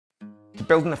To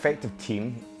build an effective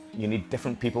team, you need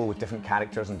different people with different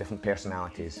characters and different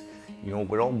personalities. You know,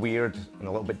 we're all weird and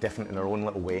a little bit different in our own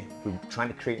little way. We're trying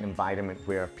to create an environment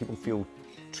where people feel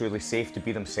truly safe to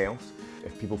be themselves.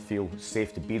 If people feel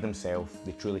safe to be themselves,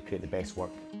 they truly create the best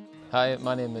work. Hi,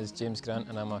 my name is James Grant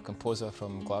and I'm a composer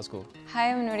from Glasgow.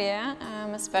 Hi, I'm Nuria.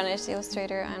 I'm a Spanish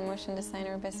illustrator and motion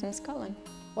designer based in Scotland.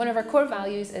 One of our core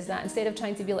values is that instead of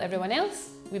trying to be like everyone else,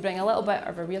 we bring a little bit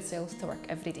of our real selves to work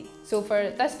every day. So for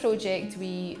this project,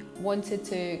 we wanted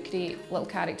to create little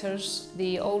characters.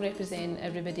 They all represent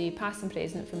everybody past and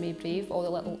present from MadeBrave, all the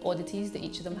little oddities that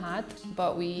each of them had.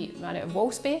 But we ran out of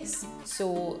wall space,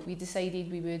 so we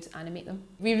decided we would animate them.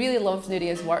 We really loved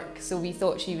Nuria's work, so we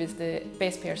thought she was the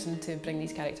best person to bring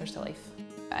these characters to life.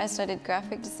 I studied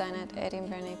graphic design at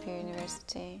Edinburgh Napier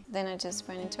University. Then I just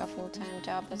went into a full-time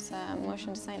job as a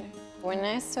motion designer. When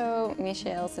I saw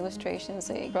Michelle's illustrations,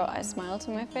 it brought a smile to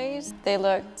my face. They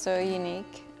looked so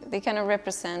unique. They kind of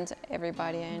represent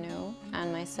everybody I know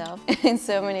and myself in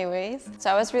so many ways. So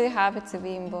I was really happy to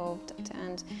be involved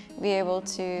and be able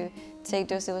to take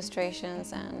those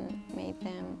illustrations and make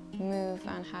them move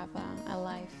and have a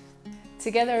life.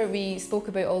 Together we spoke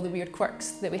about all the weird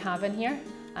quirks that we have in here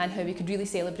and how we could really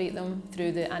celebrate them through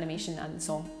the animation and the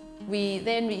song. We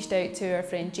then reached out to our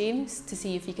friend James to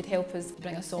see if he could help us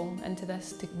bring a song into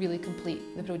this to really complete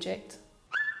the project.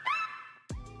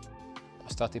 I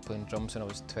started playing drums when I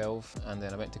was 12 and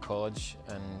then I went to college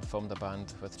and formed a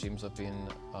band with dreams of being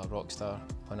a rock star.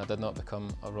 When I did not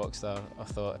become a rock star, I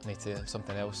thought I need to have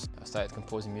something else. I started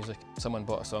composing music. Someone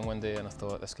bought a song one day and I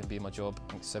thought this can be my job.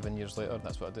 I think 7 years later,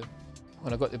 that's what I do.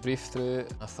 When I got the brief through,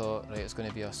 I thought, right, it's going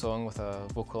to be a song with a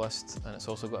vocalist and it's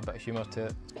also got a bit of humour to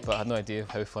it. But I had no idea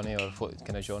how funny or what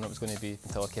kind of genre it was going to be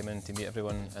until I came in to meet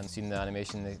everyone and seen the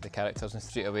animation, the characters, and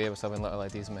straight away I was having little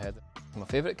ideas in my head. My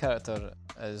favourite character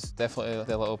is definitely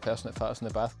the little person that farts in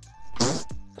the bath.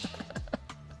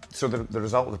 So the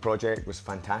result of the project was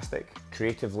fantastic.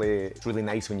 Creatively, it's really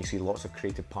nice when you see lots of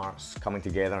creative parts coming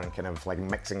together and kind of like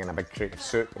mixing in a big creative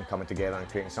soup and coming together and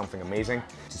creating something amazing.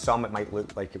 To some it might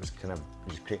look like it was kind of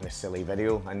just creating a silly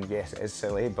video, and yes, it is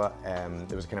silly, but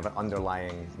there was kind of an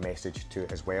underlying message to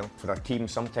it as well. For our team,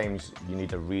 sometimes you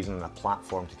need a reason and a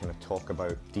platform to kind of talk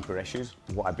about deeper issues.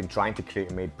 What I've been trying to create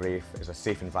in MadeBrave is a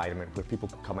safe environment where people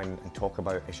can come in and talk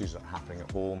about issues that are happening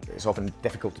at home. It's often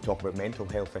difficult to talk about mental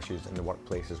health issues in the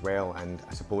workplace as well, and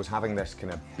I suppose having this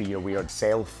kind of be your weird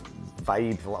self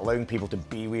vibe, allowing people to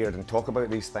be weird and talk about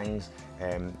these things,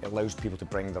 it allows people to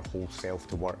bring their whole self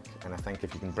to work. And I think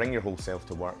if you can bring your whole self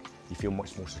to work, you feel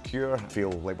much more secure,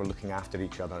 feel like we're looking after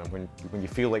each other, and when you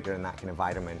feel like you're in that kind of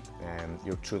environment,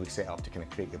 you're truly set up to kind of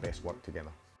create your best work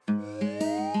together.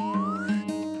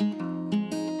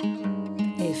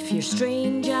 If you're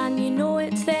strange and you know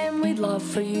it, then we'd love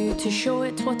for you to show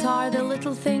it. What are the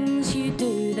little things you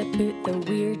do that put the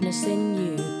weirdness in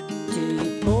you? Do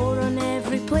you pour on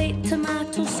every plate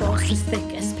tomato sauce as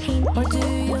thick as paint? Or do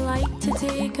you like to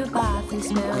take a bath and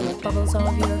smell the bubbles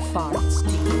of your farts?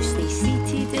 Do you stay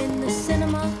seated in the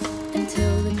cinema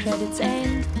until the credits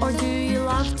end? Or do you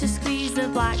love to squeeze the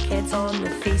blackheads on the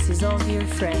faces of your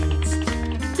friends?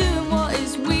 Doing what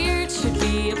is weird should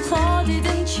be applauded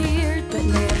and cheered, but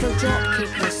never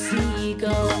dropkick a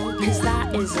seagull, cause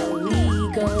that is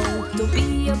illegal. Don't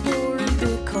be a boring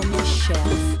book on the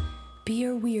shelf, be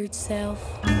your weird self.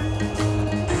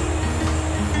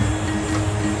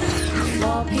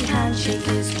 Floppy handshake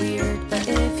is weird, but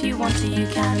if you want to you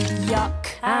can. Yuck.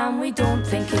 And we don't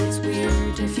think it's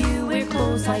weird if you wear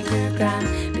clothes like your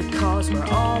gran, because we're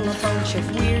all a bunch of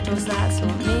weirdos, that's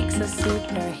what makes us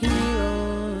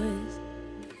superheroes.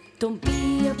 Don't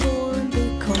be a boring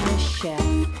book on the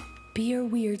shelf, be your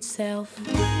weird self.